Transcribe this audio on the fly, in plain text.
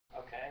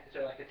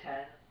there like a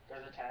 10?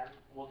 There's a 10.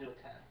 We'll do a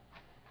 10.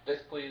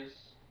 This, please.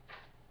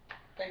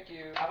 Thank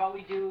you. How about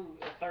we do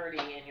a 30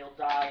 and you'll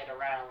die at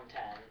around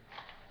 10?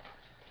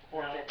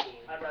 Or No, 15.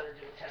 I'd rather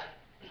do a 10.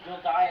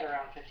 You'll die at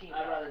around 15.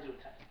 I'd rather do a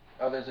 10.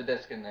 Oh, there's a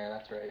disc in there,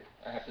 that's right.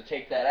 I have to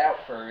take that out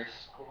first.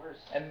 Of course.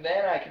 And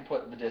then I can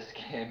put the disc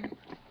in.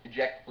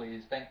 Eject,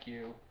 please. Thank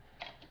you.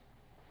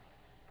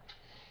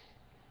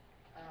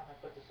 I don't know if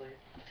I put to sleep.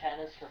 10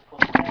 is for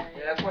pussy.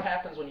 Yeah, that's what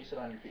happens when you sit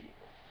on your feet.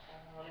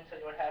 Let me tell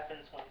you what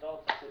happens when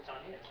Dalton sits on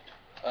you.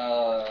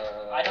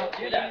 I don't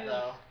do that,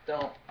 though.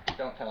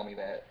 Don't tell me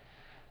that.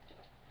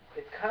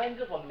 It's kind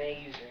of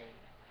amazing.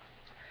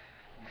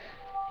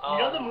 You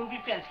know the movie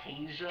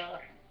Fantasia?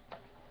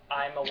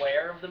 I'm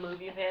aware of the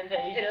movie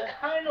Fantasia. It's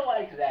kind of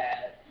like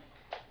that.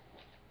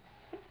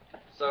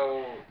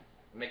 So,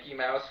 Mickey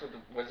Mouse with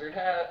the wizard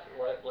hat?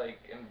 What, like,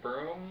 in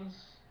brooms?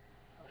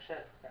 Oh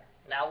shit. Okay.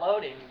 Now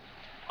loading.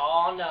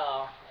 Oh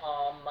no.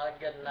 Oh my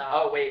goodness.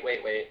 Oh, wait.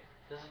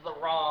 This is the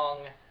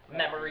wrong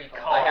memory I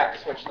card. have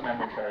to switch the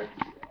memory card.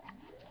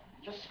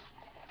 Just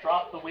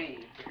drop the Wii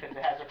because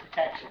it has a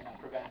protection that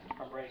prevents it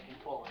from breaking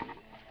fully.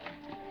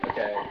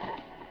 Okay.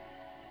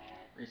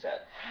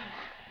 Reset.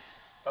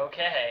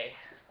 Okay.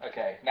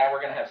 Okay, now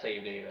we're gonna have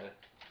save data.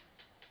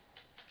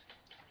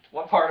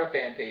 What part of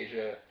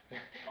Fantasia?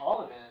 All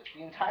of it.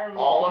 The entire movie.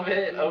 All of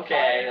it? The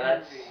Okay, entire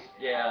that's... movie.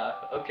 Yeah,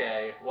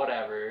 okay,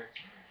 whatever.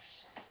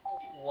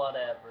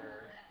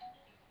 Whatever.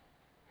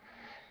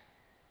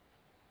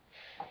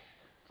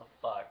 The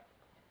fuck?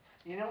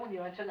 You know when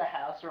you enter the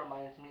house, it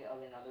reminds me of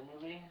another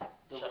movie?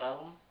 The Shut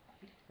up. Room.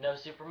 No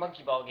Super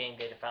Monkey Ball game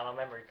data found on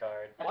memory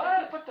card. I What?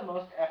 think you put the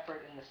most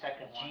effort in the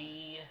second one.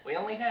 G. We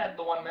only had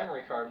the one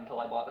memory card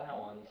until I bought that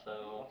one,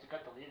 so... Once it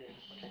got deleted,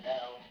 which I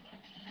doubt.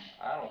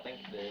 I don't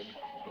think it did,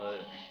 but...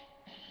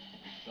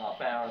 It's not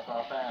found, it's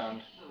not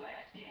found.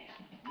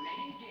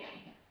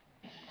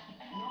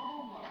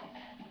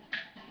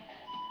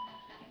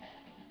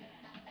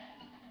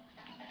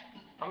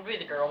 I'm gonna be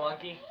the girl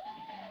monkey.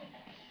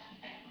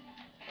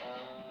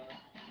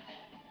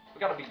 We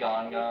gotta be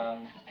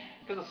gone.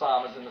 Because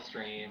Osama's in the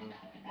stream.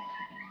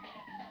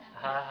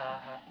 Ha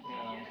ha ha.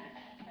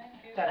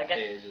 You know.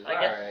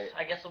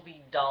 I guess it'll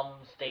be dumb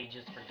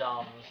stages for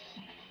dumbs.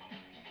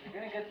 You're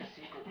gonna get the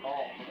secret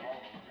ball for all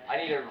of them. I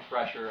need a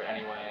refresher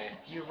anyway.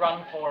 You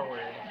run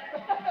forward.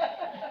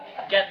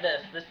 Get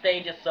this. This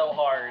stage is so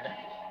hard.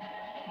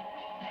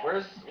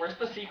 Where's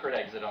the secret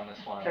exit on this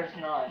one? There's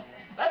none.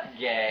 That's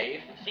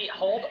gay. See,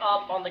 hold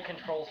up on the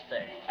control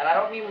stick. And I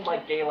don't mean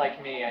like gay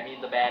like me, I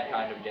mean the bad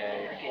kind of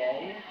gay. You're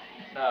gay?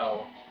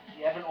 No.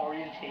 You have an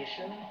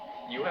orientation?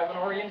 You have an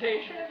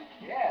orientation?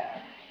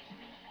 Yeah.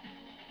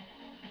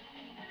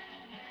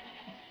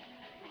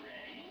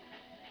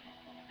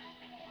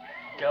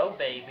 Go,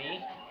 baby.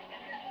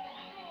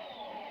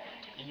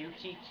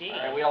 UTT.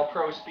 Alright, we all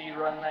pro speed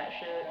run that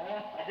shit.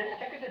 I think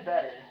I did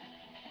better.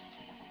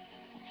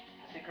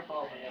 The secret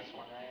ball's in this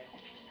one, right?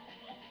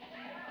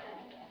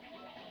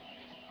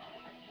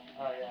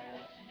 Oh yeah, it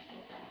is.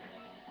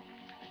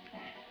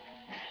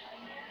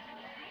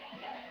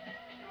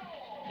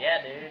 Yeah,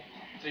 dude.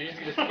 So you're just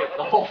gonna skip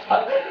the whole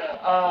time.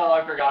 Oh,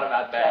 I forgot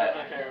about that. That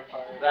was my favorite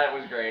part. That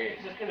was great.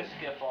 It's just gonna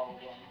skip all of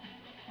them.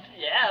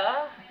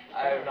 Yeah.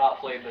 I have not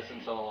played this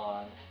in so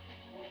long.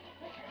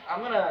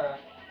 I'm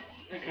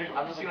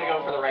just gonna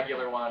go for the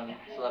regular one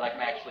so that I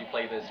can actually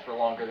play this for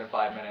longer than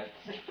 5 minutes.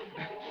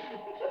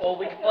 Well,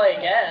 we can play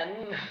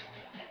again.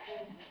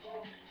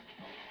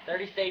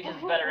 30 stages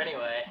is better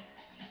anyway.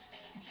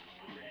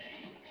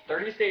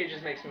 30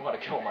 stages makes me want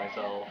to kill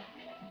myself.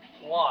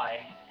 Why?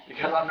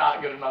 Because I'm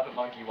not good enough at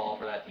Monkey Ball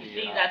for that to be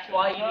See, an that's option.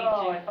 why you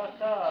Oh, I need fucked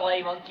to up.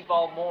 play Monkey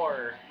Ball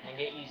more and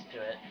get used to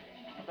it.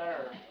 I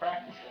better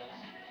practice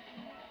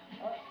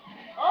this.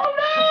 Oh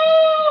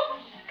no!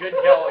 Good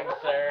going,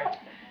 sir.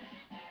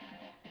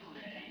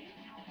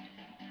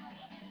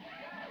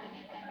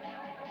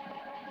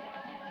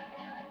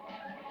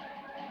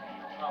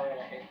 Oh wait,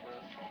 I hate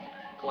this.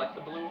 Collect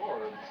the blue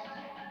orbs.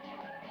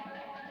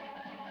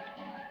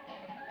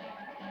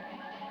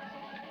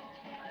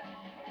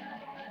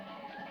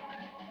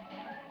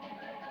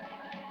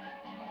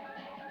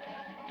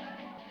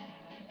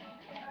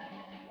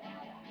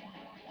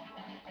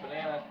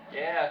 Banana.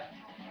 Yeah.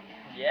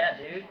 Yeah,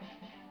 dude.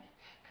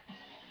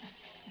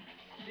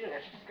 Dude, I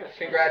should just go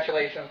straight.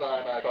 Congratulations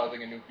on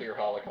causing a nuclear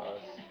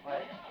holocaust.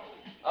 What?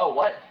 Oh,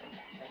 what?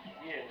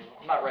 Like you.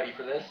 I'm not ready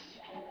for this.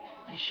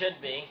 You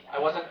should be. I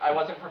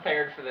wasn't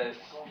prepared for this.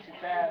 Going too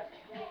fast.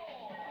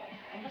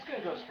 I'm just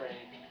gonna go straight.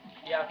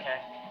 Yeah,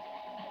 okay.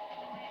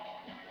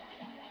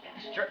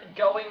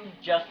 Going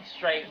just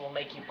straight will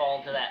make you fall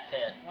into that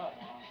pit. No, it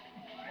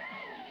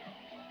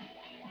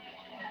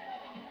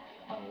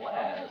won't.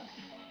 Unless...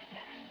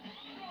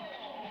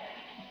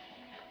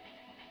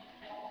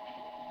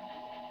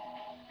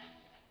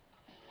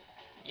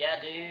 Yeah,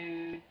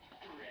 dude.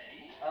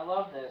 I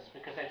love this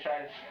because I try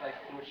to like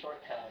do a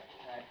shortcut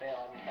and I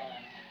fail every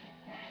time.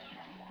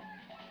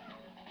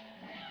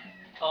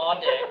 Oh,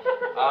 dick.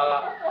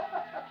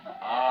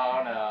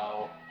 Oh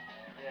no.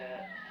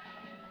 Yeah.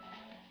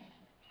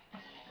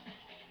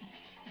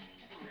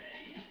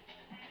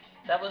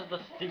 That was the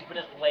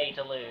stupidest way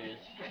to lose.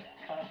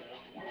 Kind of.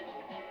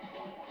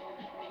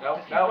 No,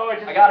 Just keep no, going,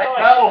 just I got keep it.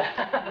 going.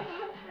 No.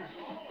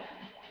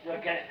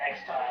 You'll get it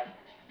next time.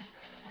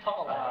 Come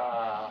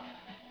on.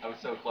 I was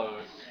so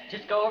close.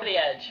 Just go over the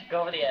edge.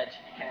 Go over the edge.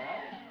 Can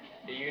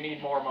I? You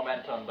need more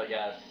momentum, but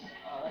yes.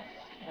 Oh,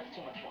 that's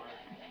too much work.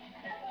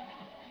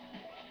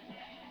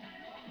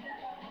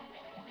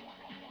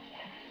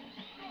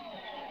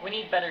 We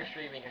need better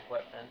streaming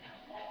equipment.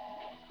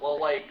 Well,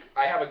 like,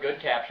 I have a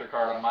good capture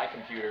card on my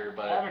computer,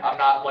 but I haven't I'm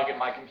not actually- plugging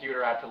my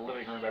computer out to the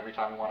living room every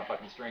time we want to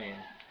fucking stream.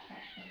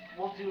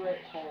 We'll do it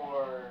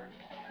for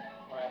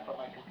where I put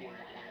my computer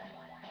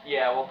here.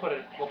 Yeah, we'll put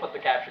the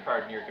capture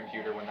card in your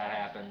computer when that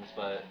happens,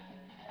 but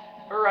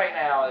for right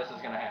now, this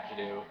is gonna have to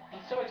do. I'm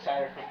so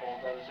excited for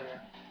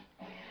Bulldozer.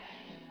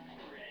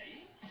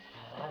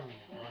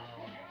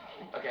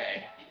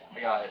 Okay, I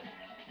got it.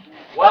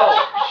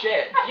 Whoa,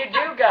 shit! You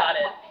do got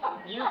it.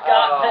 You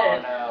got Oh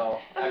this. no,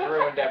 I've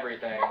ruined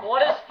everything.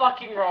 What is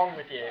fucking wrong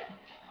with you?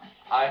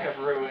 I have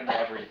ruined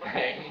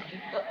everything.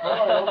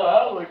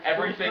 Oh, Alex.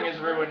 Everything is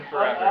ruined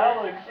forever.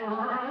 Alex.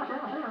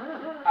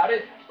 How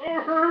did...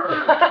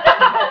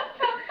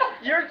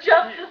 You're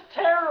just as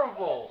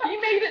terrible. He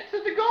made it to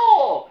the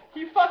goal!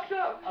 He fucked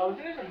up. I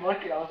wasn't even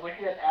looking. I was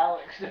looking at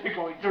Alex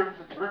going dirt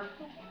to dirt.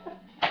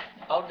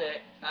 Oh,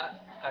 Dick.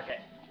 Okay.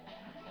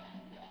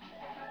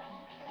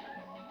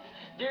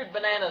 Dude,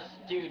 bananas.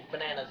 Dude,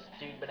 bananas.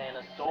 Dude,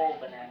 bananas. Dole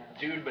bananas.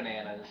 Dude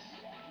bananas.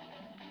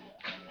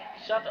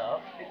 Shut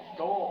up. It's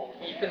Dole.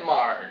 Ethan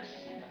Mars.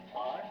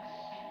 Fox.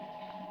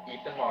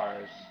 Ethan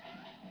Mars.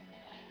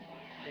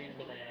 Dude,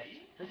 bananas.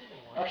 Who's even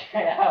one?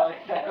 Okay, Alex.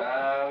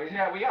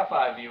 We got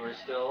 5 viewers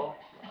still.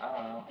 I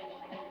don't know.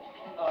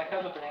 Oh, I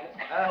cut the bananas.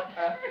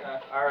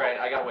 Alright,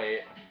 I gotta wait.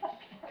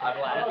 I'm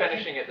glad.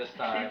 finishing it this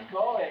time. Keep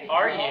going.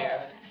 Are Come you?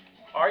 on.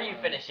 Are you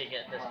finishing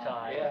it this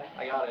time? Yeah,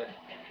 I got it.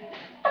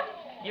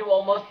 You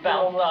almost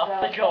bounced almost off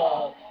the bounced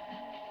goal.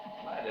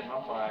 I did,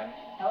 I'm fine.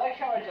 I like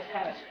how I just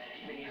kind of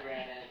speed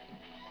ran it.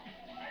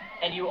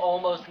 And you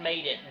almost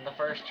made it in the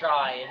first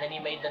try, and then you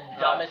made the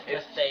dumbest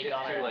mistake it's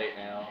on too it. late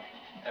now.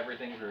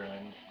 Everything's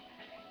ruined.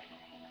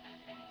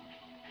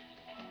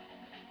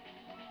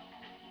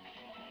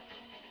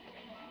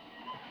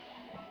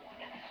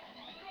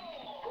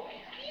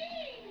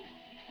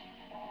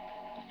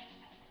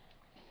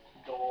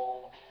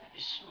 Dole.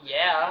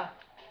 Yeah.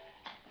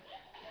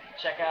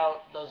 Check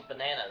out those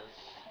bananas.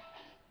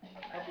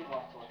 Nobody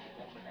wants to look at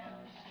them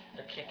bananas.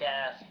 They're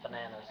kick-ass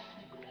bananas.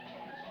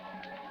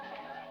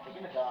 They're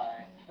gonna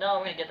die. No,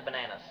 I'm gonna get the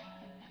bananas.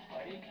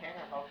 Why do you care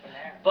about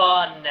bananas?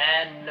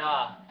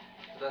 Banana.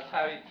 That's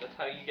how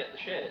you get the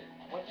shit.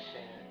 What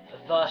shit?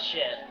 The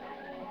shit.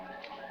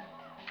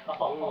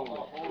 Ooh.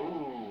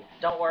 Ooh.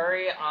 Don't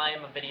worry,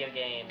 I'm a video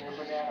game You're a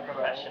banana pro.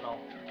 professional.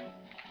 You're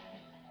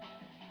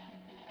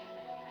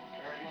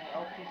an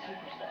LP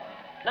superstar.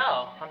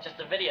 No, I'm just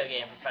a video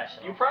game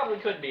professional. You probably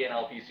could be an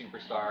LP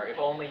superstar if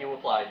only you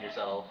applied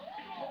yourself.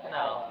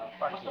 No,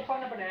 fuck What's you. the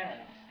point of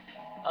bananas?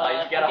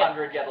 You get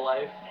 100, get a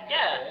life.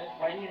 Yeah,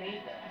 Why do you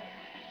need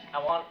that?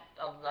 I want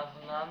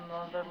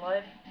another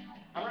life.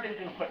 I'm not even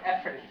gonna put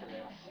effort into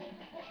this.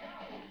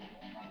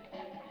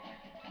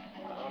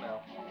 Oh no.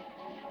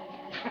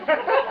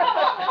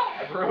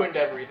 I've ruined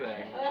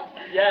everything.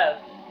 Yes,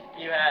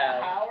 you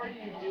have. How are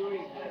you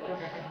doing this?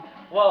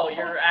 Whoa,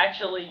 you're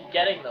actually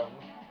getting them.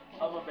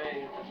 I'm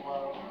amazed as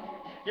well.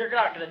 You're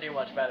not gonna do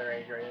much better,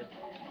 Adrian.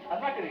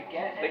 I'm not gonna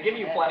get They give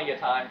you plenty of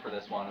time for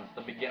this one. It's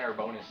the beginner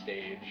bonus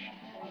stage.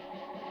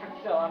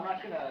 Still, I'm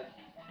not gonna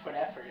put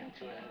effort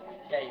into it.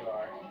 Yeah, you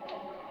are.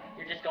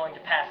 You're just going to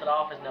pass it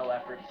off as no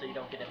effort so you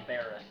don't get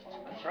embarrassed.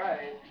 That's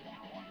right.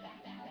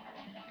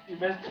 You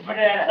missed the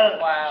banana.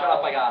 Wow. Shut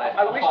up, I got it.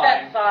 I I'm wish fine.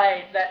 that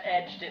side, that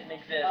edge didn't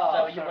exist,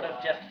 Oh, so you so would do have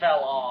I. just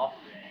fell off.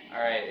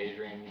 Alright,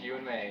 Adrian, you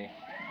and me.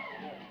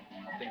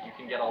 Think you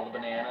can get all the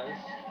bananas?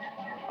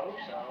 I hope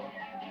so.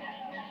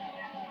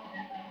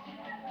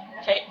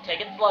 Take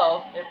it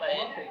slow. I'll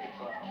take it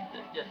slow.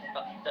 Just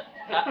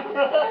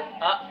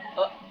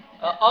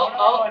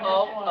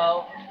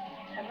Oh,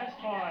 I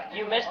missed one.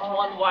 You missed Oh,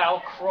 one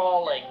while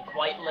crawling,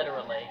 quite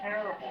literally.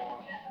 Terrible.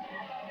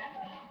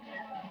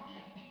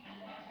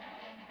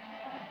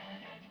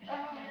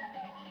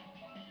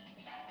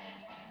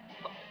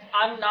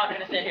 I'm not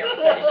gonna sit here for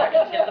 30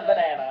 seconds. Get the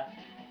banana.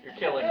 You're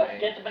killing me.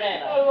 Get the Oh,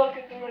 banana. look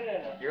at the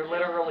banana. You're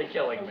literally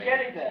killing I'm me.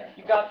 getting there.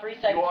 You got 3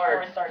 seconds You are,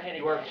 before I start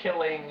hitting you are you.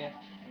 killing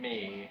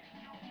me.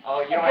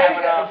 Oh, you I'm don't have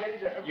getting there, I'm enough.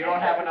 getting there, I'm You don't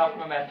getting have there. enough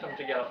momentum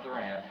to get up the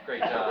ramp.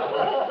 Great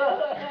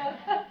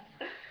job.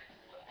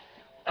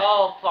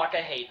 Oh fuck,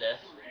 I hate this.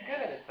 You're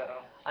good at it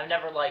though. I've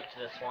never liked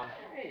this one.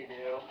 Yeah, you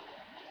do.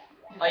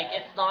 Like,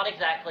 it's not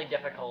exactly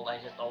difficult, I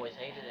just always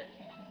hated it.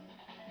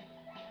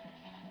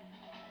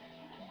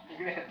 You're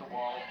gonna hit the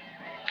wall.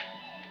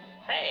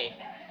 Hey.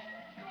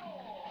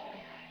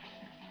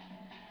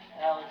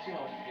 Alex, you know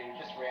what to do.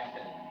 Just ramp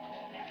it.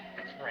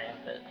 It's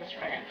rampant. Just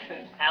ramp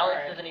it. Alex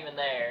Alright. isn't even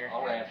there.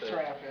 I'll ramp Just it.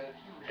 ramp it.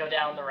 Go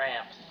down the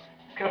ramps.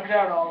 Go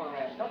down all the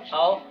ramps. Don't cheat.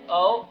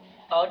 Oh,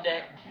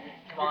 Dick.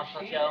 Come on,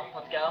 let's go.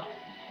 Let's go.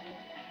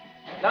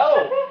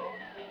 No!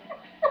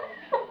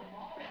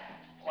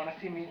 Want to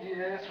see me do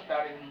this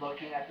without even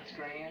looking at the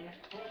screen?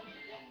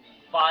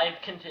 5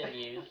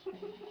 continues.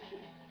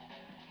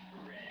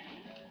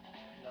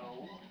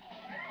 No.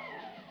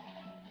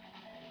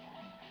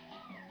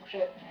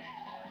 Shit.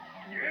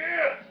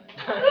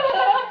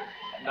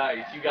 Nice,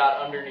 you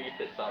got underneath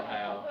it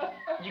somehow.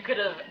 You could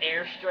have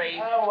air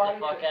strafed Oh, why the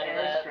did fuck you out of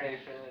air that. strafe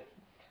it?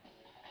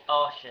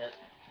 Oh shit.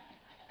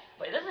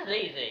 Wait, this is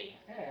easy.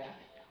 Yeah.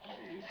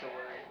 I used to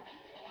worry.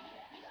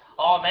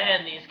 Oh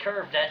man, these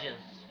curved edges.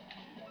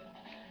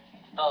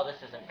 Oh, this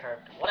isn't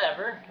curved.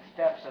 Whatever. The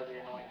steps are the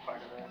annoying part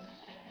of this.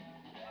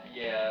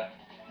 Yeah,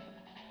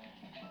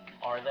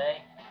 Are they?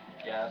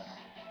 yes.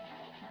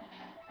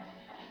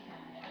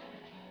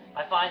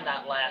 I find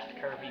that last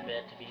curvy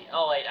bit to be.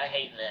 Oh wait, I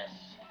hate this.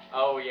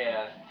 Oh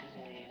yeah, Because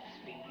you need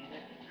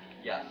speed.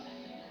 yes.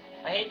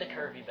 I hate the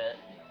curvy bit.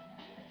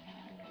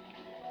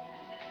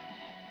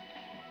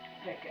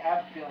 I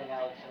have a feeling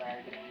Alex and I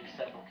are going to use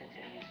several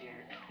continues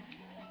here.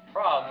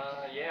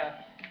 Probs. Yeah.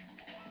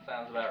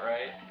 Sounds about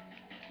right.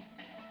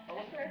 Oh,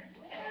 okay.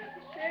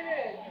 You did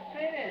it! You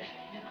finished!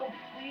 You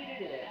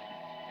completed it!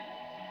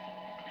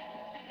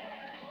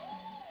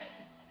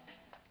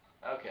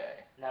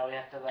 Okay. Now we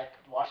have to, like,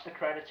 watch the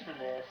credits for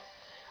this.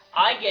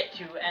 I get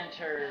to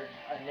enter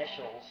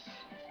initials.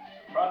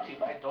 Brought to you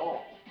by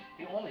Dole,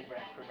 the only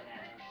brand for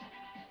bananas.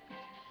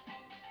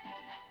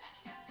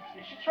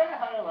 You should try a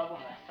higher level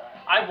next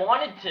time. I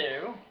wanted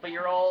to, but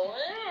you're all,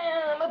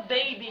 I'm a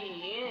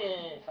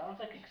baby. Sounds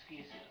like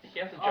excuses. He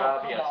has a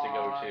job he come has to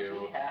go on, to.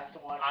 do we have to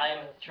watch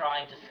I'm this?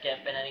 trying to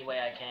skip in any way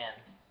I can.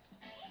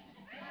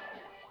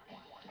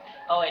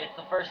 Oh wait, it's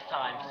the first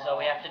time, so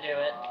we have to do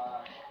it.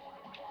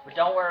 But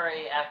don't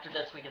worry, after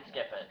this we can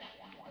skip it.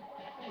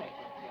 Doesn't make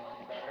me feel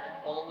any better.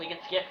 Well, we can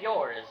skip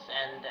yours,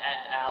 and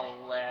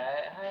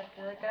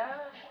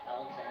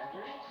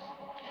Alexander's?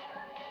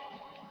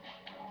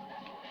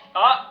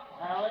 Ah!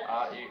 Alex?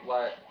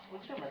 What?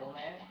 What's your middle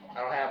name?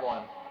 I don't have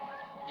one.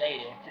 Yeah, you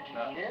do. Did you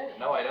No. eat it?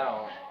 No, I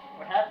don't.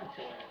 What happened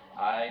to it?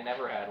 I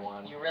never had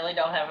one. You really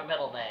don't have a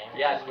middle name.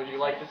 Yes, would you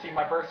like to see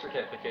my birth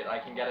certificate? I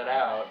can get it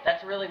out.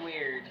 That's really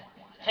weird.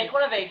 Take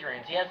one of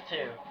Adrian's, he has 2.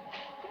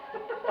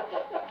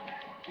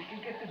 You can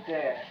get the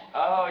dead.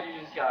 Oh,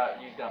 you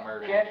got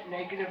murdered. Get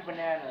negative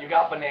bananas. You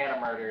got banana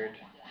murdered.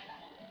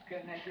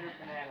 Get negative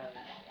bananas.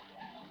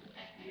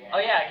 Yeah. Oh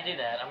yeah, I can do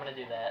that. I'm gonna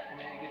do that. And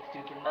then you get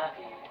stupid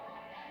monkey.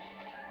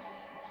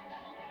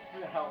 It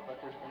doesn't help, but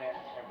there's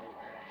bananas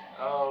everywhere.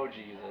 Oh,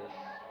 Jesus.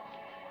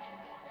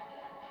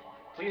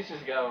 Please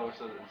just go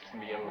so that this can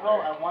be over.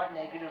 No, I want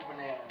negative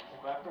bananas.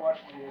 If I have to watch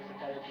this, it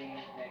better be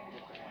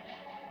negative bananas.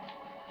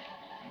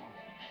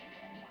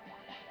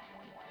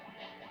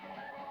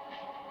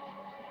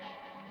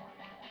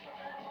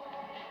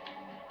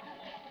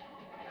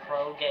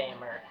 Pro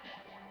gamer.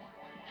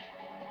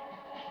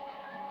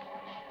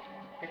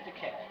 Hit the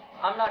K.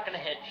 I'm not gonna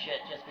hit shit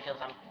just because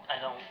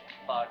I don't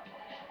fuck.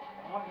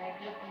 I want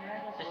negative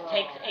bananas. This though.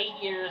 takes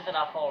 8 years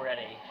enough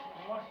already.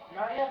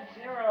 Now you have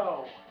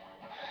 0.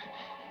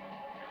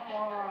 Come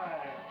on.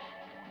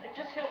 It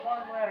just hit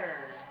 1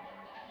 letter.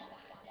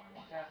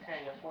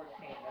 Okay, you have 14.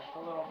 That's a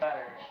little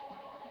better.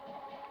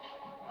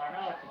 I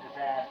know it's a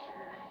disaster.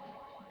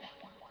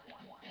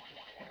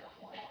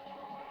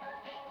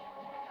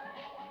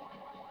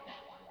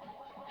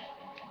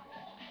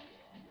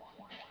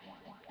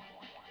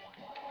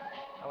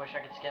 I wish I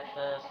could skip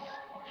this.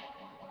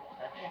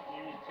 I think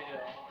you need to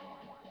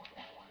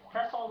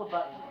press all the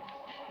buttons.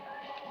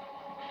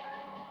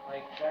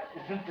 Like, that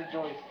isn't the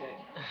joystick.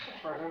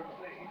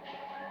 Preferably.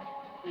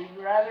 We'd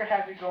rather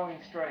have you going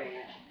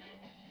straight.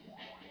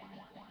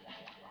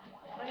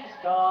 Please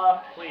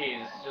stop.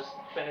 Please, just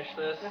finish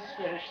this. Just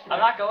finish this. I'm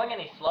not going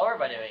any slower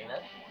by doing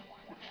this.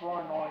 It's more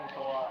annoying to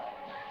watch.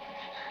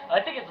 I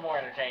think it's more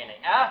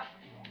entertaining. Ah!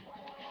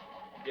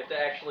 You have to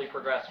actually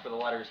progress for the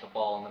letters to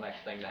fall and the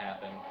next thing to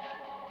happen.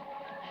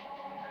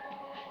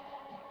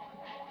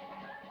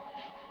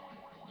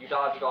 You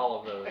dodged all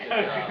of those. Good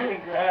job.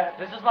 Congrats.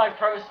 This is my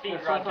pro This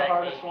speedrun was the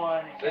hardest technique.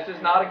 one. This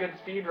is not a good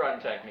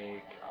speedrun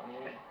technique.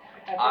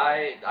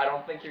 I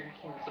don't think you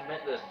can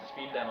submit this to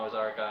Speed Demos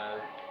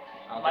Archive.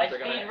 I don't My think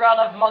they're gonna. speedrun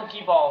of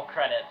Monkey Ball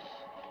credits.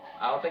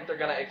 I don't think they're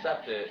gonna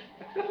accept it.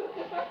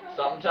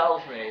 Something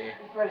tells me.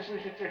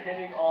 Especially since you're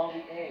hitting all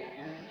the A's.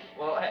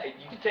 Well, hey,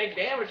 you can take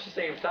damage to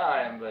save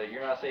time, but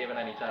you're not saving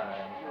any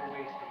time. You're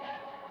wasting it.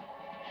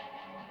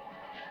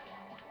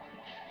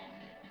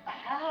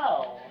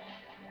 How?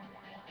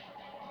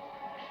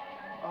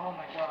 Oh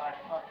my god,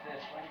 fuck this.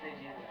 Why did they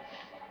do this?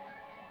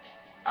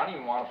 I don't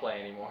even want to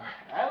play anymore.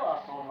 I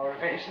lost all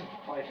motivation to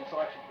play just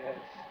watching this.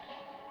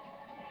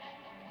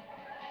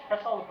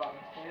 Press all the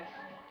buttons, please.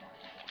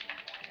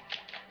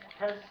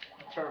 Press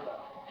the turbo.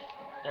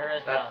 There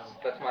is none.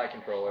 That's my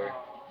controller.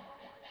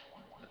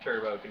 The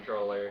turbo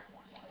controller.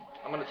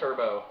 I'm gonna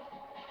turbo.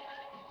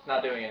 It's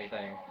not doing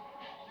anything.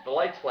 The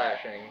light's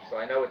flashing, so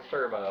I know it's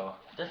turbo.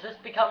 Does this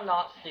become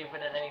not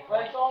stupid at any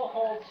point? Let's all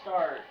hold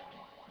start.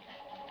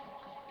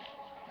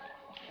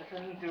 This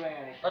isn't doing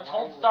anything. Let's Why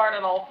hold would- start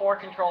on all 4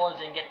 controllers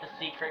and get the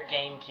secret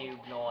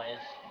GameCube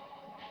noise.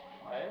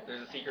 Why What?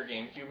 There's a secret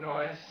GameCube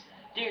noise.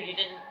 Dude, you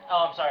didn't.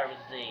 Oh, I'm sorry, it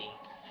was Z.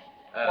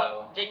 Oh.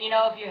 What, didn't you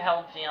know if you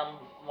held Z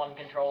on one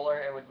controller,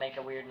 it would make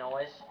a weird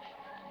noise?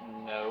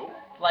 No.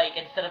 Like,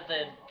 instead of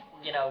the,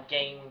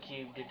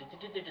 GameCube,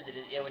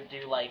 it would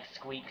do, like,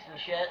 squeaks and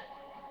shit.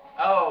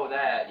 Oh,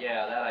 that.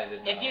 Yeah, that I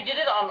didn't know. If you did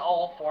it on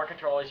all 4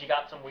 controllers, you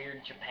got some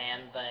weird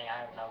Japan thing. I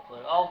have no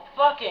clue. Oh,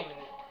 fucking...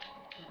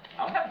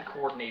 I don't have the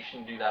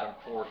coordination to do that on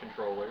 4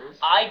 controllers.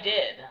 I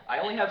did. I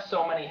only have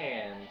so many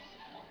hands.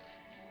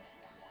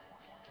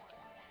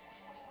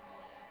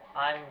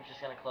 I'm just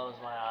gonna close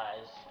my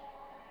eyes.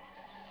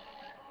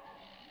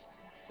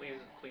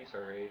 Please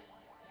hurry.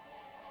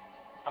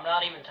 I'm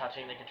not even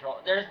touching the controller.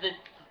 There's the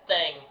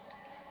thing.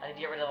 I need to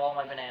get rid of all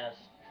my bananas.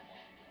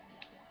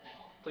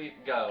 Please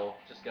go.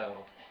 Just go.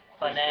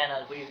 Please,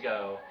 Bananas. Please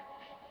go.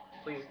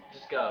 Please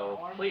just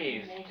go.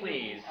 Please,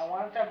 please. I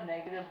want it to have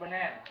negative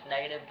banana.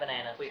 Negative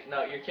bananas. Please.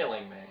 No, you're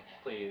killing me.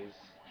 Please.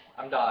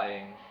 I'm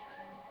dying.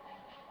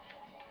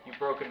 You've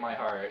broken my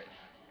heart.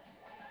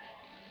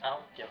 I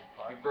don't give a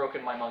fuck. You've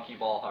broken my monkey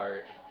ball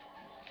heart.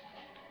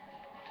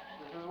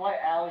 This is why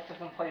Alex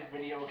doesn't play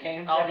video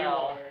games Oh,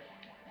 anymore. no.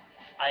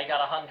 I got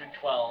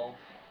 112.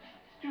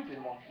 Stupid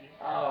monkey.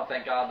 Oh,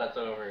 thank God that's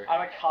over.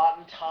 I'm a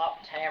cotton top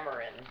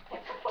tamarin.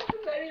 What the fuck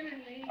does that even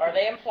mean? Are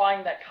they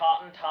implying that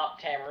cotton top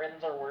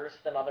tamarins are worse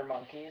than other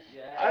monkeys?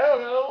 Yeah. I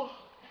don't know.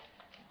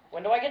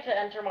 When do I get to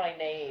enter my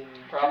name?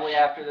 Probably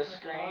after this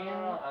screen.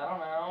 Uh, I don't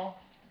know.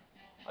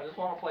 I just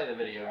want to play the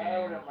video I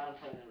game. wouldn't mind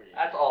playing the video.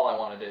 That's all I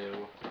want to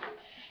do.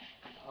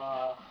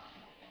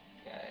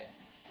 Okay.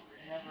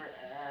 Never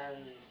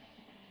ends.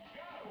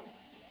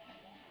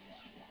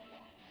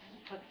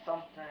 Put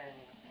something.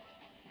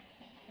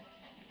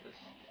 This.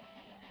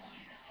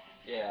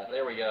 Yeah,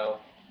 there we go.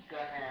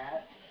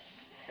 Gunat.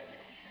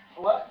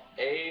 What?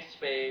 A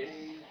space.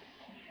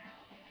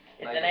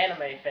 It's Nice. an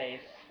anime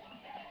face.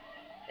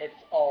 It's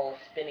all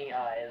spinny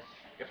eyes.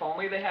 If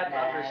only they had an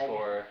Mag.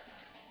 underscore.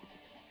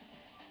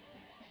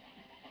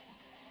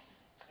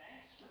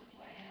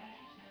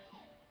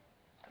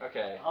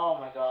 Okay. Oh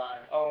my god.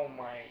 Oh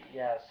my,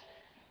 yes.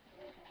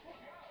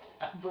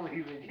 I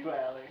believe in you,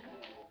 Alex.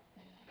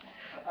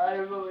 I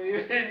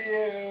believe in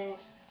you.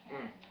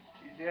 Mm.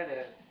 You did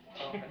it.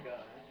 Oh my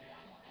god.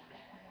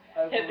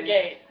 I Hit the believe-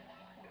 gate.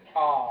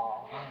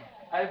 Aww.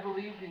 I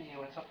believed in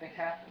you and something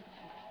happened.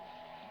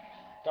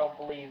 Don't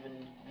believe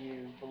in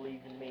you, believe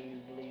in me,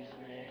 who believes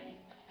in me.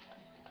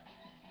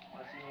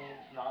 Unless you mean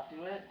not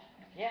do it?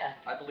 Yeah.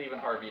 I believe in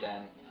Harvey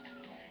Dent.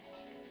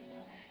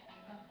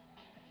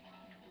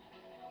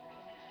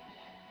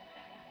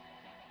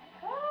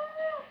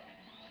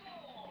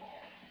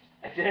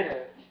 I did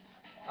it.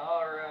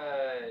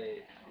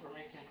 Alright. We're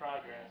making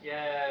progress.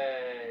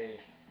 Yay.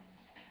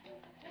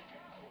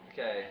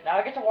 Okay. Now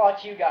I get to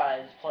watch you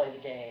guys play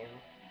the game.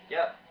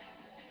 Yep.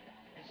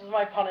 This is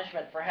my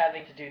punishment for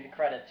having to do the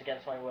credits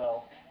against my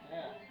will.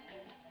 Yeah.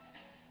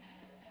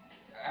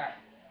 Ah.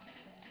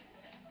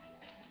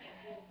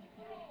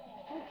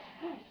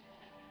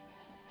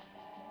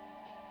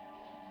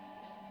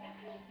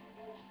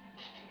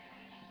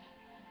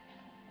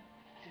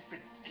 Stupid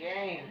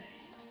game.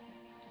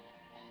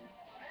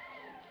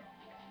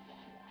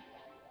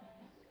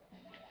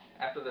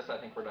 After this, I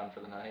think we're done for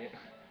the night.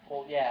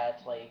 Well, yeah,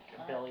 it's like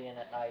a billion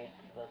at night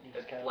for the East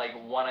It's Coast. like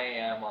 1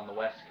 a.m. on the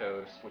West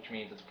Coast, which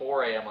means it's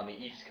 4 a.m. on the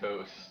East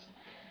Coast.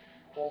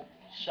 Well,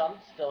 Shunt's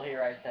still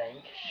here, I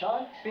think.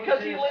 Shunt?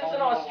 Because he lives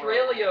in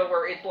Australia,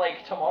 where it's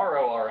like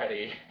tomorrow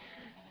already.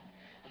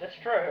 That's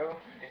true.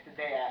 It's the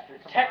day after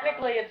tomorrow.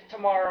 Technically, it's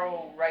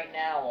tomorrow right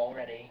now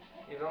already.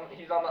 He's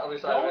on the other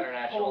side of Don't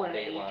international pull an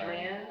date line.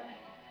 Adrian.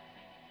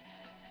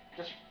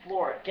 Just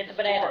floor it. Get the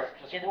Just floor bananas.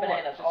 it. Just Get the floor it.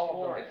 bananas, Just all of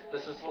floor them. it.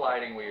 This is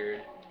sliding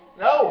weird.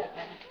 No!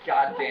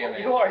 God damn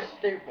it. You are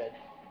stupid.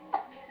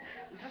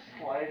 This is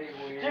sliding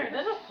weird. Dude,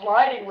 this is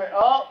sliding weird.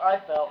 Oh, I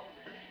fell.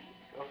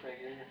 Go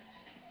figure.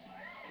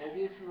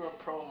 Maybe if you were a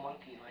pro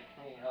monkey like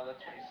me. Oh,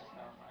 that's racist.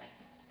 Never mind.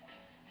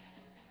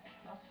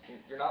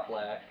 You're not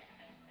black.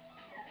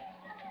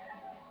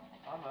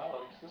 I'm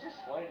Alex. This is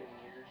sliding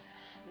weird.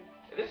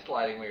 It is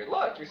sliding weird.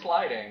 Look, you're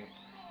sliding.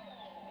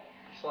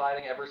 You're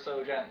sliding ever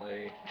so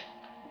gently.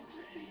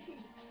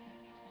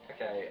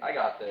 Okay, I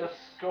got this. Just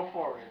go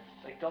forward.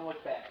 Like, don't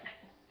look back.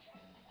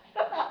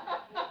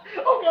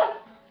 Oh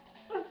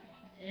god!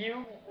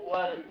 You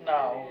what?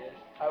 No.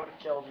 I would have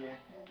killed you.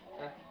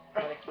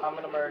 I'm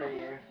gonna murder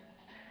you.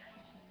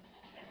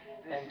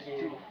 This Thank is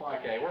you. too fun.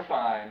 Okay, we're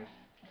fine.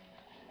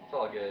 It's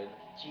all good.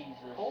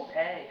 Jesus. Hold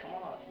A, come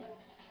on.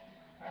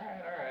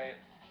 Alright, alright.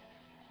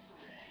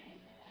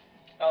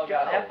 Oh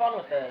god, Go. have fun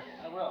with this.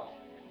 I will.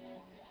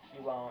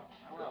 You won't.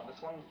 I will.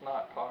 This one's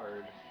not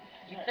hard.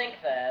 You think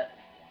that.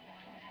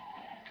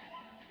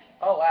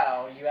 Oh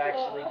wow, you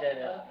actually did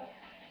it.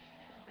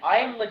 I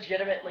am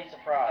legitimately I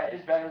surprised.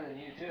 did better than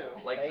you too.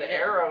 Like, They the did.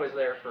 arrow is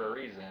there for a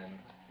reason.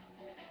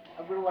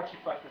 I'm gonna watch you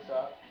fuck this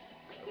up.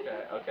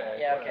 Okay, okay.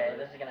 Yeah, okay, whatever.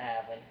 this is gonna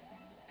happen.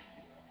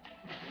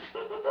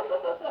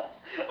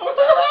 What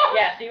the hell?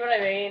 Yeah, see what I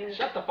mean?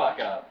 Shut the fuck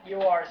up. You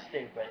are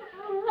stupid.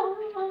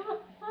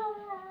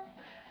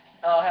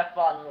 Oh, have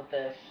fun with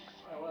this.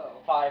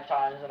 5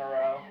 times in a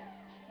row.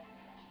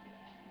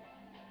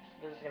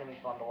 This is gonna be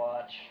fun to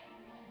watch.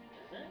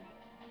 Is it?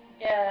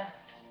 Yeah.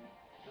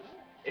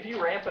 If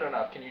you ramp it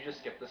enough, can you just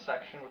skip this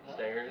section with the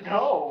stairs?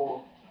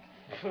 No.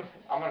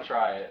 I'm gonna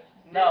try it.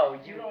 No,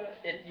 You you know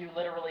what? you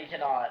literally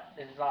cannot.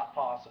 It is not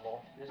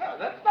possible. No,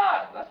 that's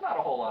not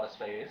a whole lot of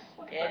space.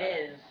 Look at It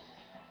that. is.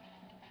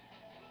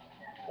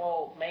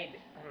 Well, maybe.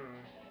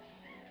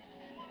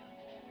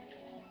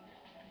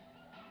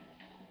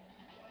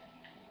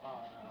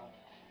 Oh no.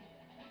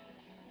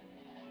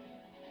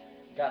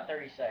 Got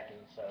 30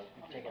 seconds, so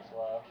you take it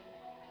slow,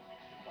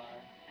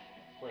 Fine.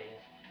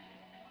 please.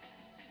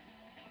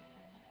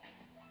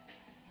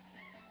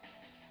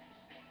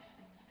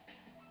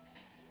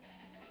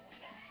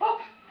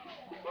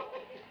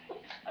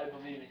 I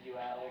believe in you,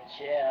 Alex.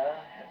 Yeah.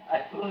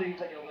 I believe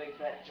that you'll make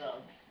that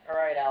jump. All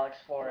right, Alex,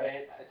 for it.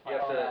 Wait, it's my You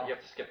have phone to now. you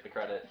have to skip the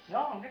credits.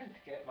 No, I'm gonna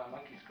get my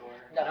monkey score.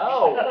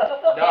 No,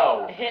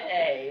 no. Hit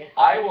A.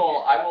 I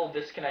will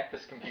disconnect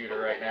this computer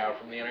right now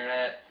from the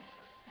internet.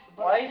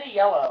 Why is it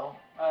yellow?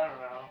 I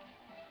don't know.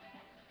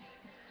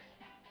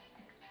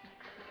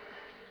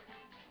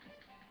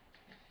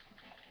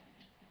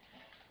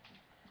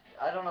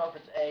 I don't know if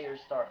it's A or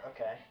start.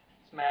 Okay.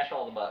 Smash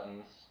all the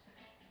buttons.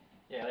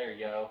 Yeah, there you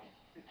go.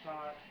 It's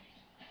not.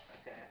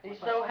 Okay. He's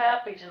What's so my-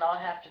 happy to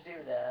not have to do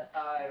that.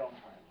 I don't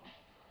mind.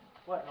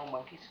 What? No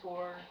monkey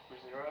score for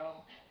 0?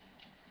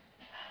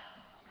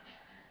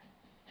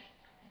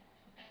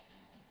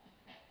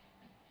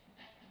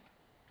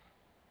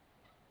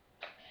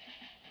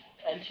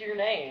 Enter your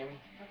name.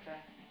 Okay.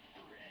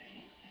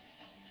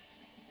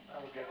 I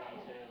have a good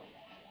one too.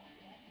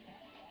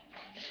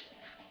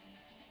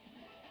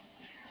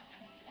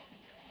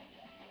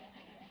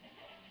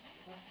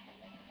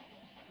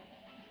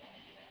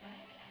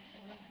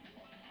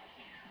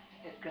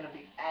 It's gonna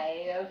be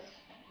ass.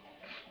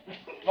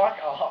 Fuck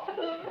off.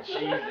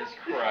 Jesus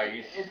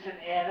Christ. It's an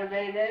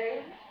anime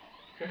name.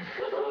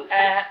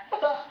 At.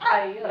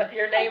 I.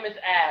 Your name is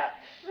At.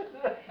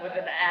 With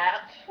an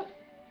at.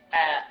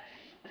 At.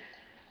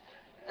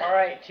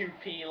 Alright,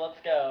 2P, let's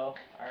go.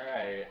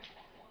 Alright.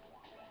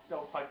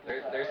 Don't fuck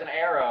this up. There's an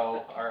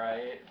arrow,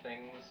 alright.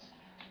 Things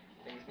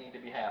need to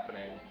be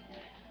happening.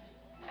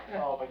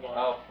 Oh my god.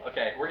 Oh,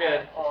 okay, we're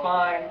good. It's Oh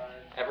my fine. God.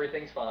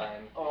 Everything's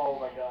fine. Oh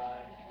my god.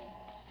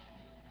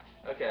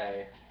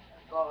 Okay.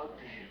 Oh,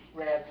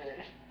 ramp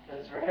it.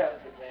 Just ramp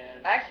it,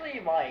 man. Actually,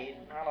 you might.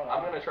 I don't know.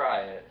 I'm gonna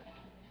try it.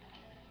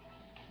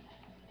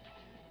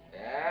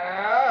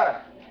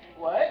 Yeah.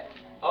 What?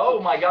 Oh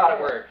my god,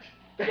 it worked.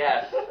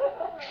 Yes.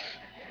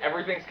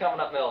 Everything's coming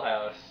up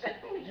Millhouse.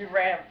 You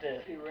ramped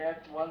it. You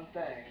ramped one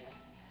thing.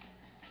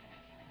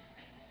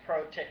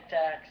 Pro Tic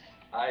Tacs.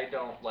 I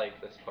don't like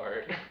this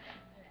part.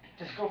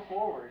 Just go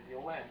forward,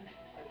 you'll win.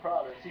 I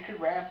promise. You could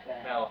ramp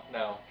that.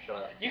 No, shut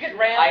up. You could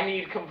ramp. I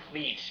need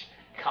complete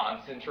You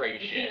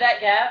concentration. see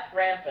that gap?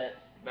 Ramp it.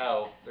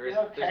 No, there's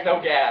You know,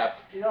 no gap.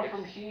 You know, It's-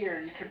 from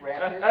here, you could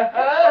ramp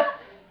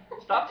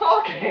it. Stop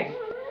talking!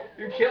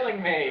 You're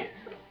killing me.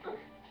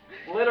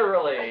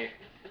 Literally.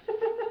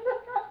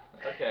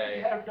 Okay.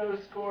 You have no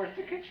score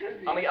to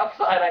contribute. On the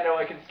upside, I know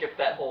I can skip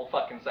that whole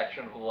fucking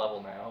section of the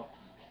level now.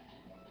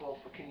 Well,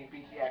 but can you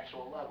beat the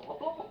actual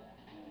level?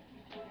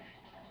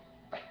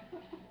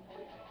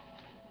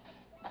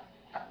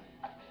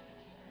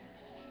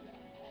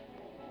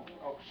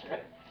 Oh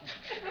shit.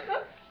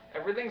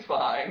 Everything's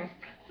fine.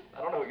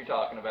 I don't know what you're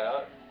talking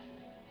about.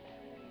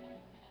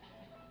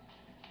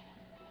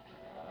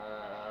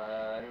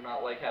 I do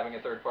not like having a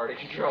third-party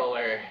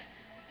controller.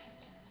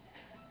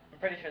 I'm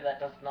pretty sure that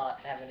does not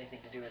have anything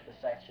to do with this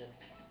section.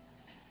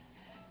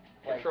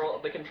 Like-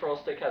 The control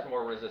stick has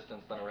more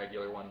resistance than a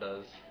regular one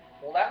does.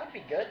 Well, that would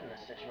be good in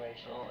this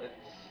situation. Well,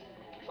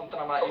 it's something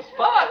I'm not used to.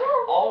 Fuck!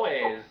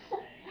 Always!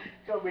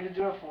 You want me to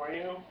do it for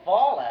you?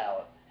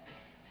 Fallout.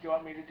 You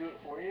want me to do it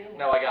for you?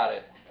 No, I got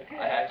it. Okay.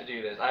 I have to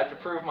do this. I have to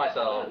prove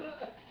myself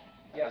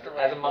You have to as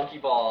a ramp monkey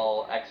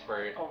ball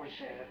expert. Oh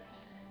shit. it.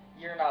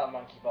 You're not a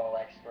monkey ball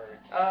expert.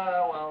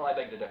 Well, I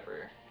beg to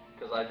differ.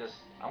 Because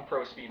I'm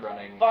pro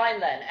speedrunning. Fine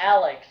then,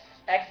 Alex,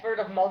 expert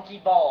of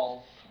monkey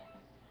balls.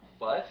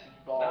 What?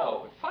 Ball.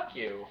 No, fuck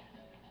you.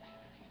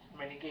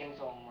 Mini games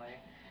only.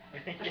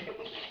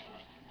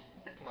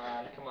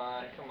 Come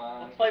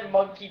on. Let's play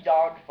monkey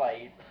dog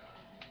fight.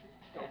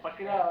 Don't fuck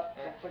it up.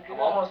 Don't fuck it I'm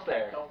up. almost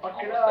there. Don't fuck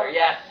Almost it up. there.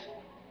 Yes!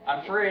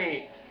 I'm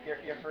free! You're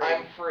free.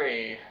 I'm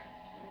free.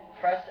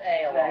 Press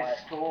A a lot. Nice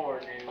score,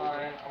 dude.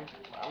 Fine.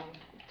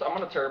 I'm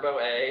gonna turbo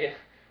A.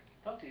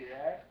 Don't do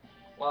that.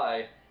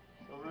 Why?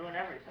 You'll ruin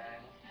everything.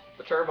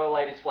 The turbo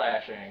light is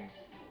flashing.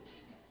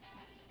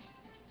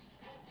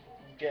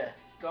 Good.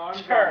 Gone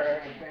Sure.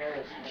 Gone is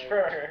embarrassment.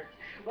 Sure.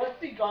 Let's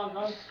see Gone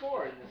Gone's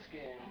score in this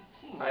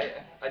game.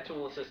 I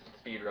tool assisted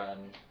speedrun.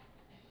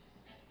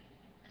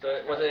 So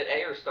was it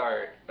A or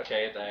start?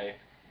 Okay, it's A.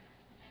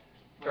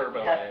 Turbo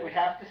A. We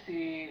have to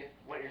see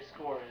what your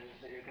score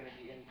is that you're going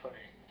to be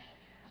inputting.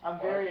 I'm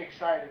very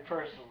excited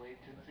personally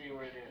to see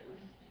what it is.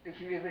 If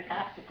you even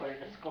have to put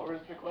in a score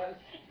is the question.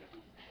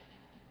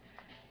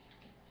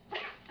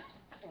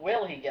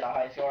 will he get a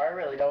high score? I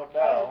really don't I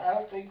know.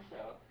 don't think so.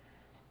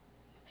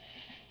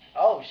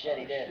 Oh shit,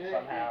 he Oh, did shit,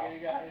 somehow. You're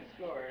getting a high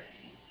score.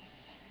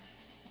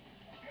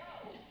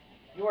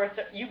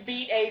 You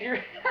beat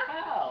Adrian.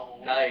 How?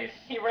 Nice.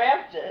 He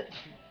ramped it.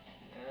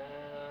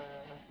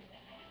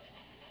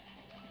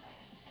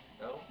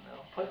 No,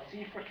 no. Put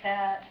C for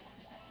cat.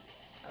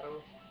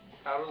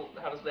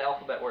 How does the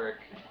alphabet work?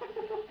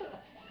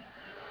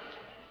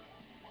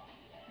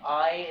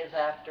 I is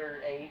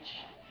after H.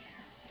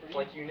 It's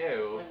like you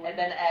knew. And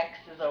then X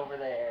is over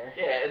there.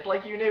 Yeah, it's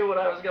like you knew what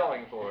I was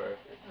going for.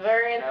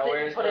 Very Now instant.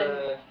 where's Put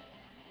the...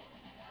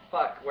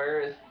 Fuck,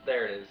 where is...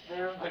 There it is.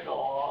 There's the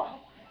goal.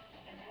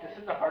 This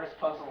is the hardest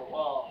puzzle of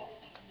all.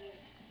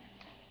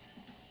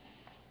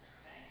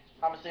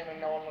 I'm assuming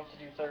no one wants to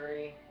do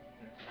 30.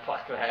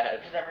 Fuck that.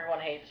 Because everyone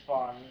hates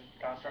fun.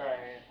 That's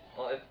right.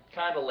 Well, it's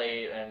kind of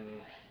late,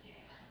 and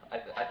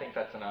I think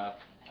that's enough.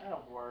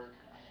 That'll work.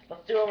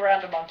 Let's do a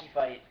round of monkey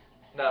fight.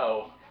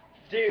 No.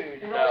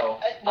 Dude. No.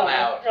 I'm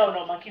out.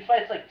 No, monkey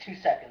fight's like 2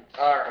 seconds.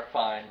 Alright,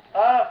 fine.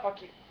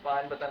 Fuck you.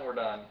 Fine, but then we're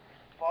done.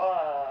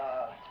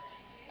 Fuck.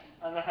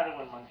 I know how to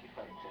win monkey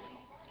fight too.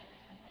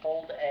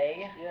 Hold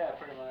A. Yeah,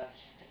 pretty much.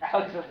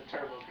 Alex has the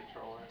turbo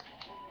controller.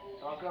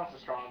 Donkey's the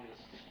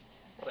strongest.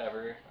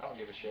 Whatever. I don't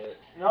give a shit.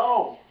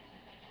 No!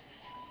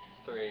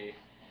 3.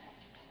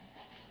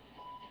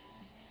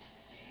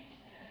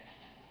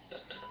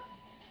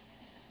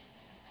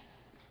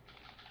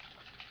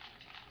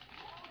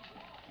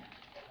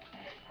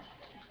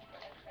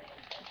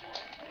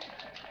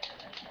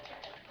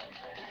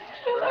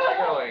 Where's it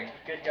going?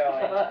 Good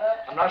going.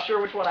 I'm not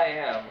sure which one I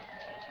am.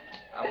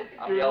 I'm You're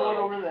the one yellow.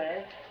 over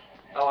there.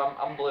 Oh,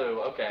 I'm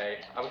blue. Okay.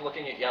 I was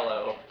looking at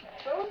yellow.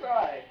 So was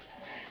I.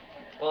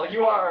 Well,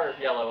 you are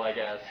yellow, I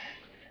guess.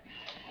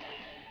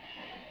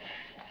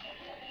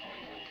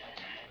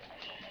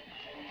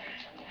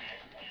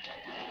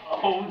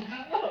 Oh,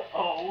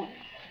 oh.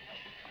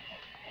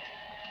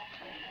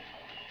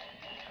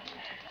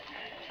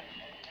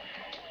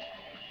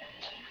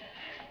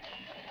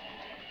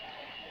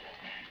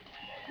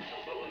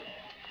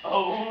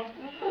 Oh.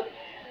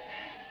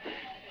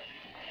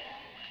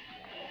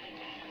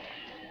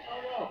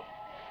 Oh no.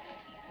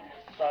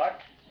 Suck.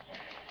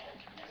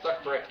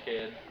 Suck brick,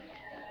 kid.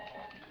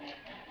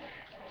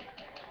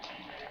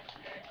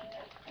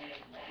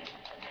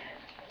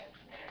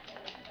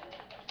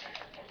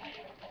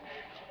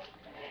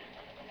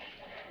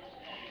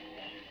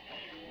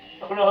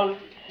 Oh no,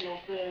 this is steel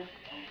fish.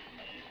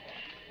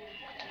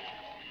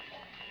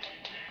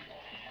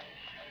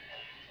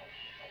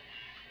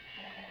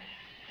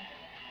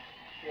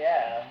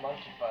 Yeah,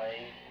 monkey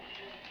fight.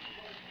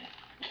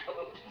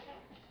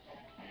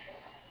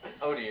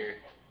 Oh dear.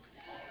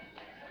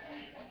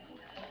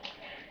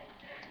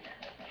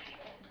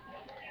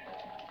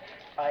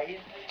 Ice.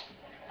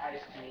 Nice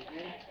to meet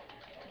you.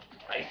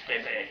 Ice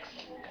physics.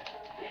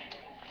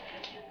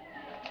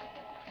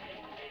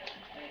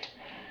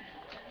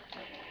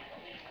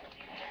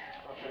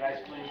 That's a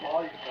nice blue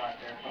ball you've got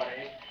there,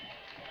 buddy.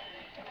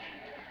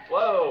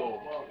 Whoa.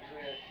 Whoa,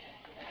 shit.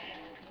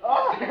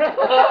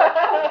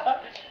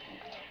 Oh!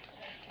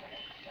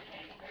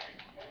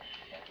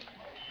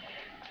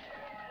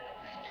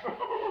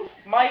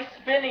 My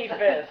spinny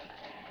fist.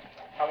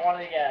 I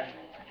want it again.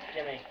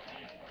 Gimme.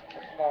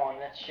 That's long.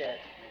 That's shit.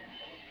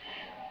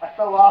 I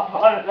fell off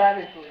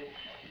automatically.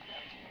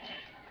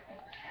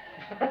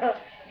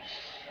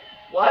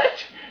 What?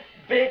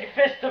 Big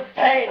fist of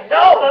pain.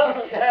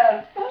 No!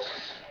 Yes.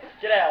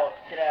 Get out.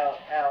 Get out.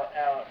 Out.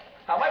 Out.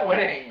 How am I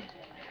winning?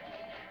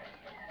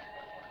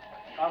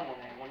 I'm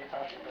winning. What are you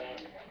talking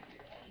about?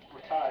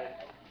 We're tied.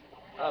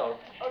 Oh.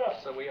 Oh no.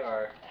 So we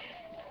are.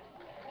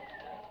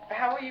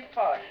 How are you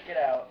fucked? Get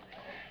out.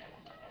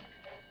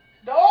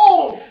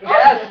 No!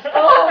 Yes!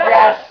 Oh!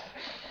 Yes!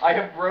 I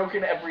have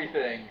broken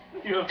everything.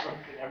 You have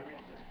broken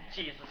everything.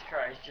 Jesus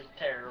Christ, you're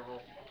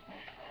terrible.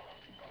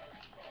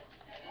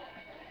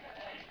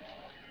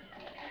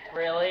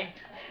 Really?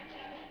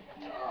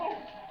 No.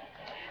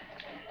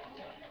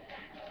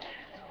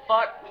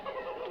 Fuck.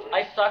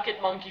 I suck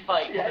at monkey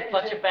fight 'cause Yeah, it's you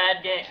such did. a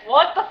bad game.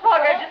 What the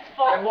fuck? I just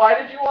fucked. And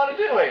why did you want to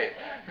do it?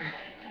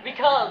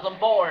 Because I'm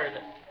bored.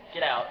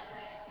 Get out.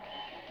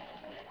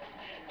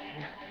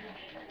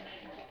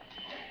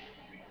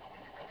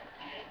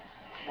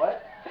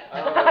 What?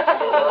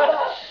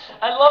 Oh,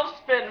 I love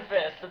spin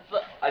fist. It's the,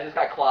 I just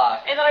got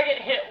clocked. and then I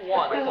get hit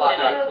once. My clock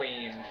and got I-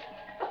 cleaned.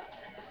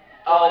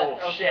 Oh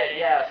Okay. shit!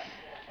 Yes.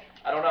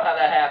 I don't know how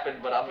that happened,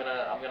 but I'm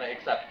gonna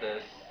accept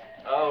this.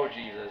 Oh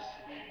Jesus!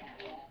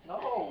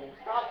 No,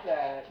 stop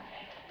that.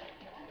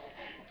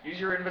 Use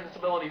your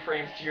invincibility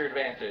frames to your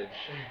advantage.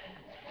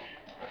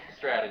 That's the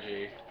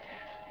strategy.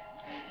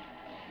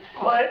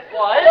 What?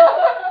 What?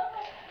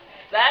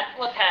 That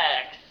was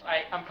hacks.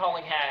 I'm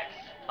calling hacks.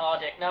 Oh,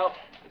 dick. Nope.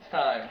 It's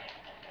time.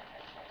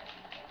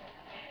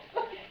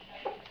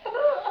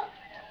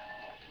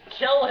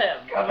 Kill him.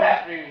 Come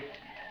at me.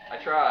 I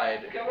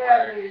tried. It Come didn't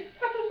at work. me.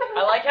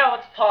 I like how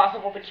it's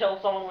possible to kill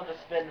someone with a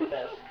spin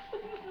fist.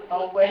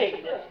 Oh wait,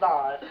 it's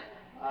not.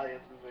 I am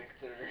the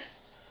victor.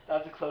 That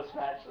was a close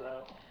match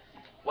though.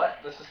 What?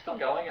 This is still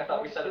going? I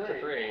thought we set it to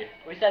 3.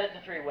 We set it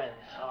to 3 wins.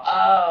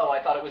 Oh,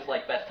 I thought it was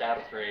like best out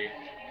of 3.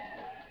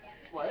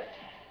 What?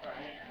 Alright.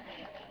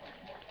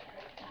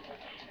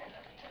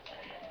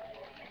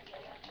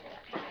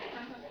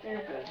 This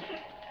is stupid.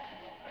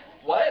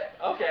 What?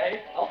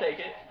 Okay, I'll take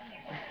it.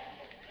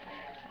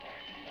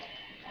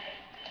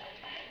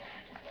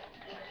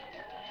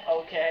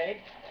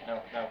 Okay.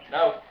 No, no,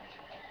 no.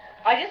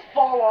 I just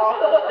fall off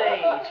the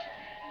stage.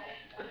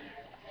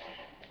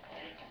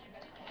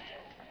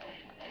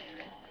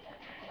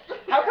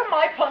 How come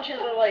my punches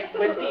are like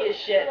wimpy as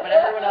shit, but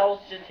everyone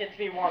else just hits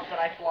me once and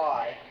I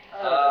fly?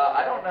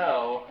 I don't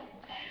know.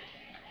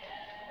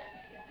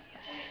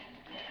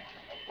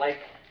 Like,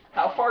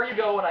 how far you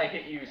go when I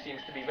hit you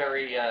seems to be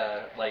very,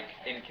 like,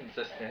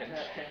 inconsistent.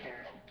 Yeah, same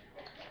here.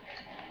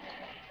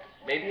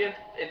 Maybe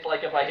it's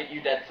like if I hit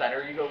you dead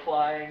center, you go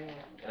flying,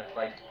 and if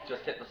I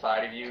just hit the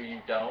side of you,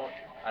 you don't.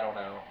 I don't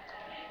know.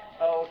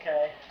 Oh,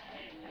 okay.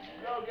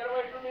 No, get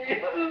away from me!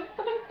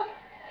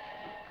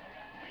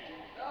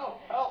 No,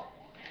 help!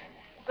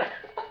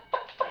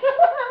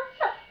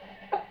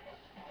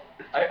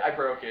 I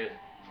broke it.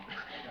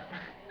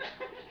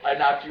 I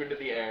knocked you into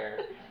the air.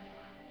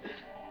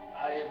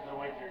 I am the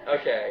winner.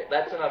 Okay,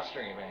 that's enough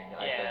streaming,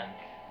 I Yeah. think.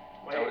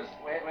 Wait, That was,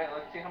 wait,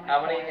 let's see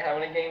how many how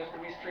many games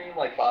did we stream?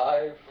 Like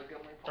 5? Look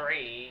at my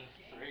 3.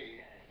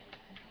 3.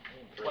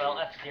 Well,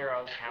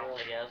 F-Zero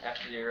counts, I guess.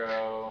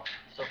 F-Zero.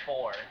 So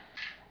 4.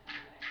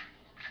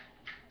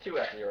 2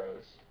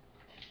 F-Zeros.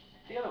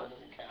 The other one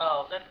doesn't count.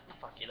 Oh, that,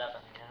 fuck you, that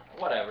doesn't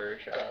count. Whatever,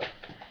 shut up.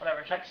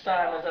 Whatever, check Next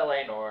time is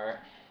LA Noir.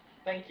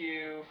 Thank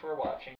you for watching.